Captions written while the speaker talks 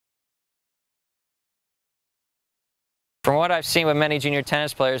From what I've seen with many junior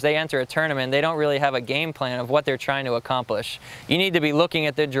tennis players, they enter a tournament, they don't really have a game plan of what they're trying to accomplish. You need to be looking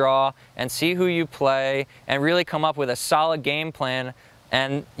at the draw and see who you play and really come up with a solid game plan.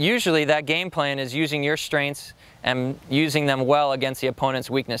 And usually that game plan is using your strengths and using them well against the opponent's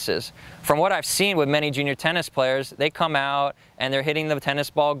weaknesses. From what I've seen with many junior tennis players, they come out and they're hitting the tennis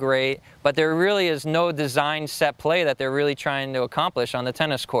ball great, but there really is no designed set play that they're really trying to accomplish on the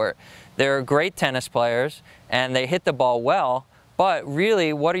tennis court. They're great tennis players and they hit the ball well, but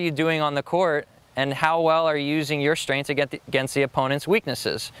really what are you doing on the court and how well are you using your strengths against the opponent's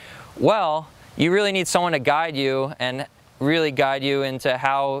weaknesses? Well, you really need someone to guide you and really guide you into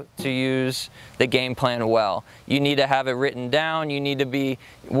how to use the game plan well. You need to have it written down, you need to be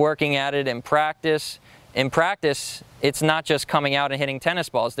working at it in practice. In practice, it's not just coming out and hitting tennis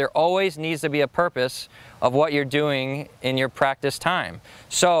balls. There always needs to be a purpose of what you're doing in your practice time.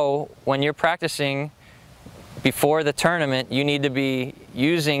 So when you're practicing before the tournament, you need to be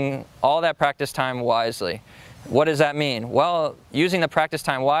using all that practice time wisely. What does that mean? Well, using the practice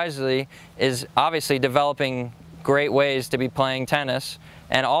time wisely is obviously developing great ways to be playing tennis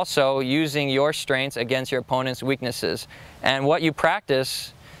and also using your strengths against your opponent's weaknesses. And what you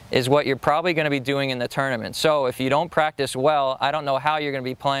practice is what you're probably going to be doing in the tournament. So if you don't practice well, I don't know how you're going to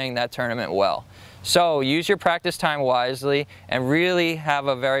be playing that tournament well. So use your practice time wisely and really have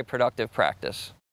a very productive practice.